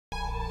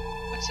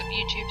What's up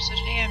YouTube? So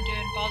today I'm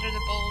doing Baldar the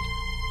Bold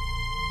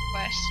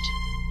quest.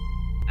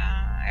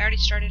 I already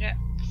started it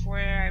before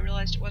I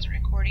realized it wasn't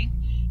recording.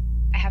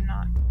 I have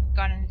not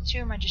gone into the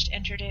tomb, I just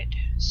entered it,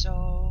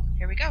 so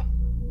here we go.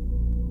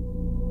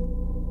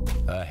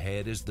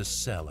 Ahead is the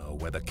cellar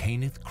where the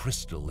Caneth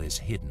crystal is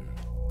hidden.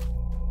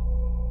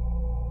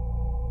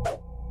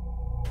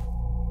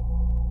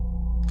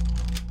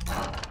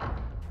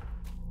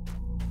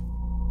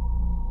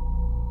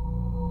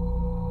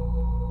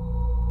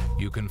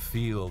 You can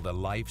feel the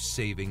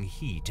life-saving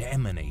heat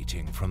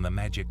emanating from the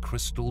magic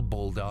crystal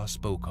Baldar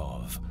spoke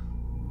of.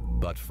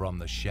 But from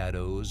the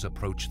shadows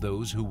approach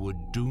those who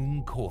would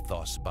doom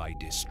Korthos by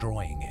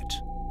destroying it.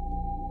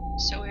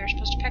 So we are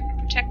supposed to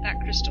protect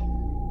that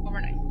crystal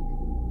overnight.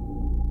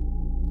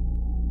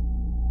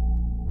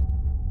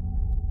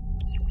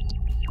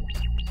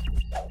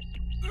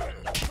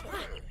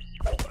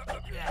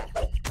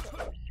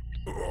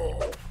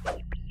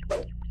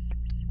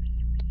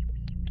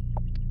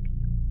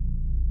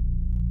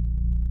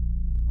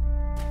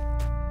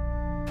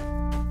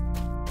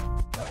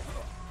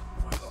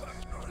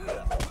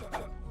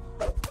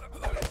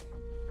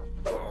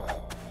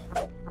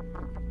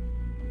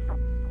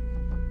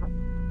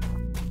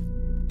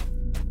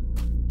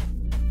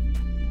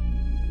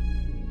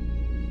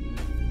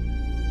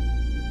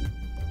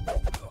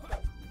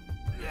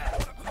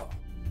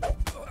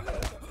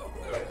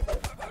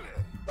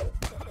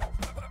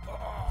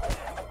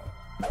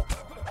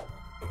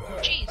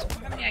 Jeez,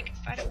 how many I can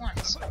fight at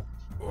once?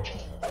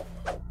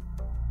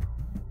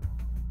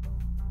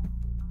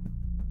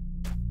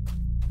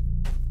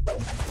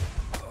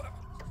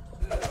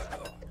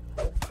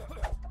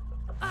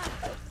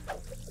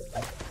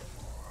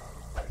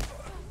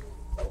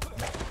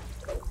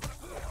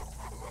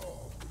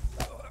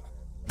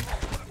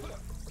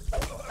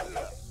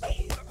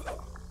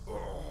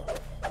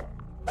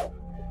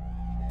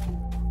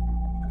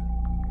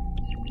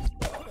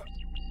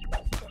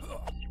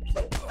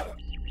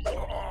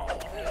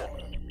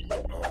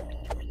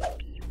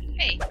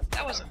 Hey,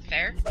 that wasn't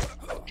fair.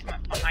 Come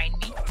up behind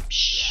me.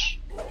 Shh.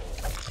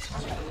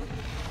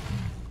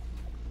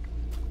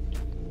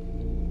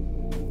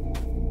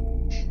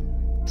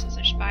 Says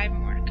there's 5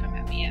 more to come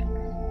at me yet.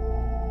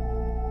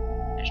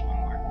 There's 1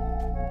 more.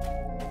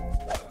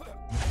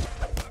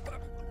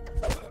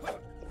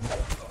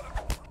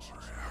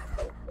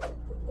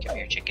 Come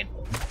here, chicken.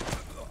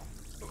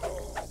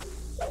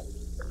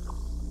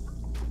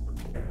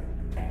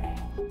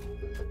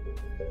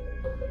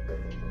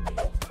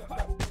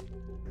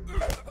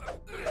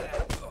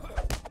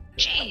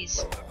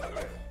 Jeez.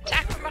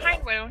 Attack from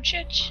behind, why don't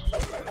you?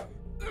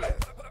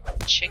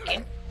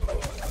 Chicken.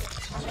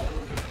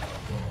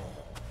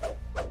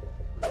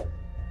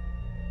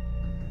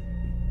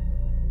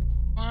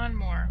 One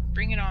more.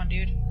 Bring it on,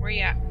 dude. Where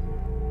you at?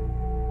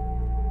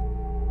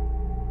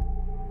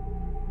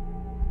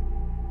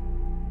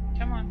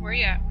 Come on, where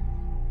you at?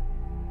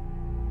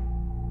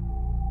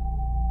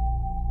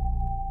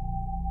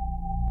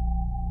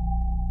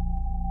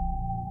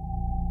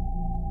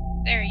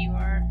 There you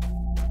are.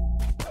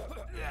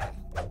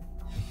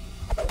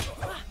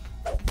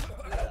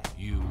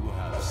 You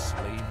have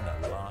slain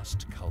the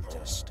last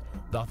cultist,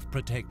 thus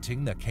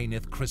protecting the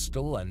Caneth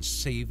crystal and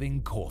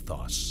saving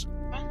Korthos.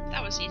 Well,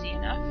 that was easy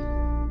enough.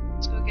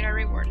 Let's go get our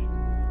reward.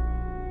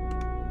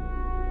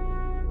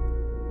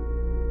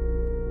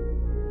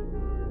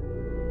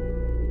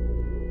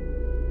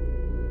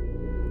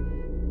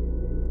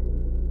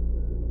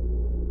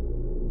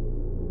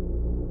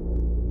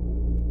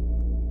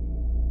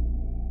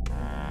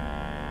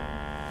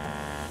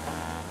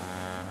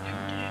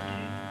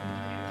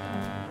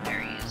 There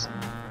he is.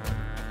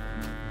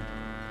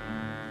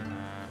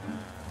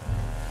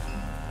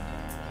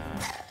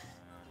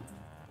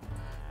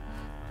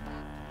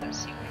 Let's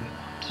see what we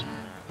want.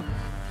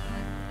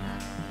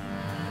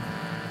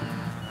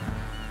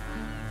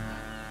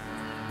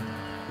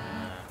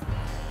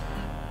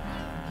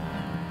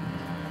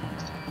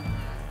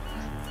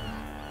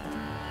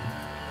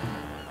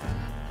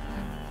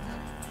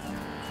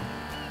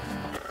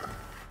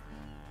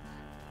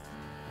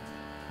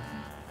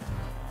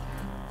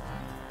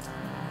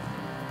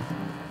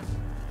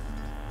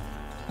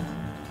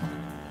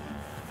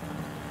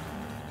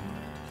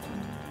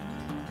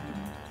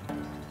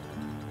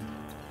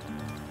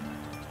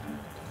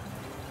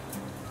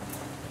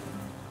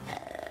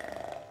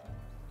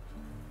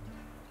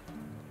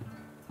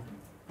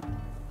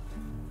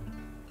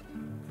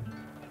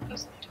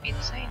 Those look to be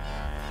the same.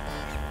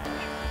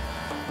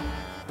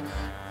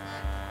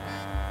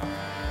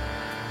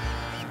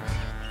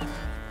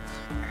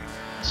 Alright,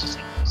 let's just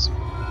take this.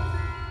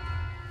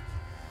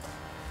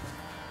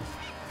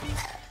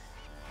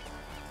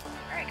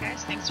 Alright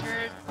guys, thanks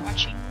for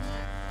watching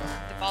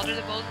the Baldar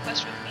the Bold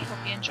quest with me.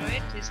 Hope you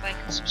enjoyed. Please like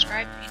and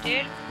subscribe if you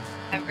did.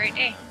 Have a great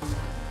day.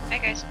 Bye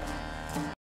guys.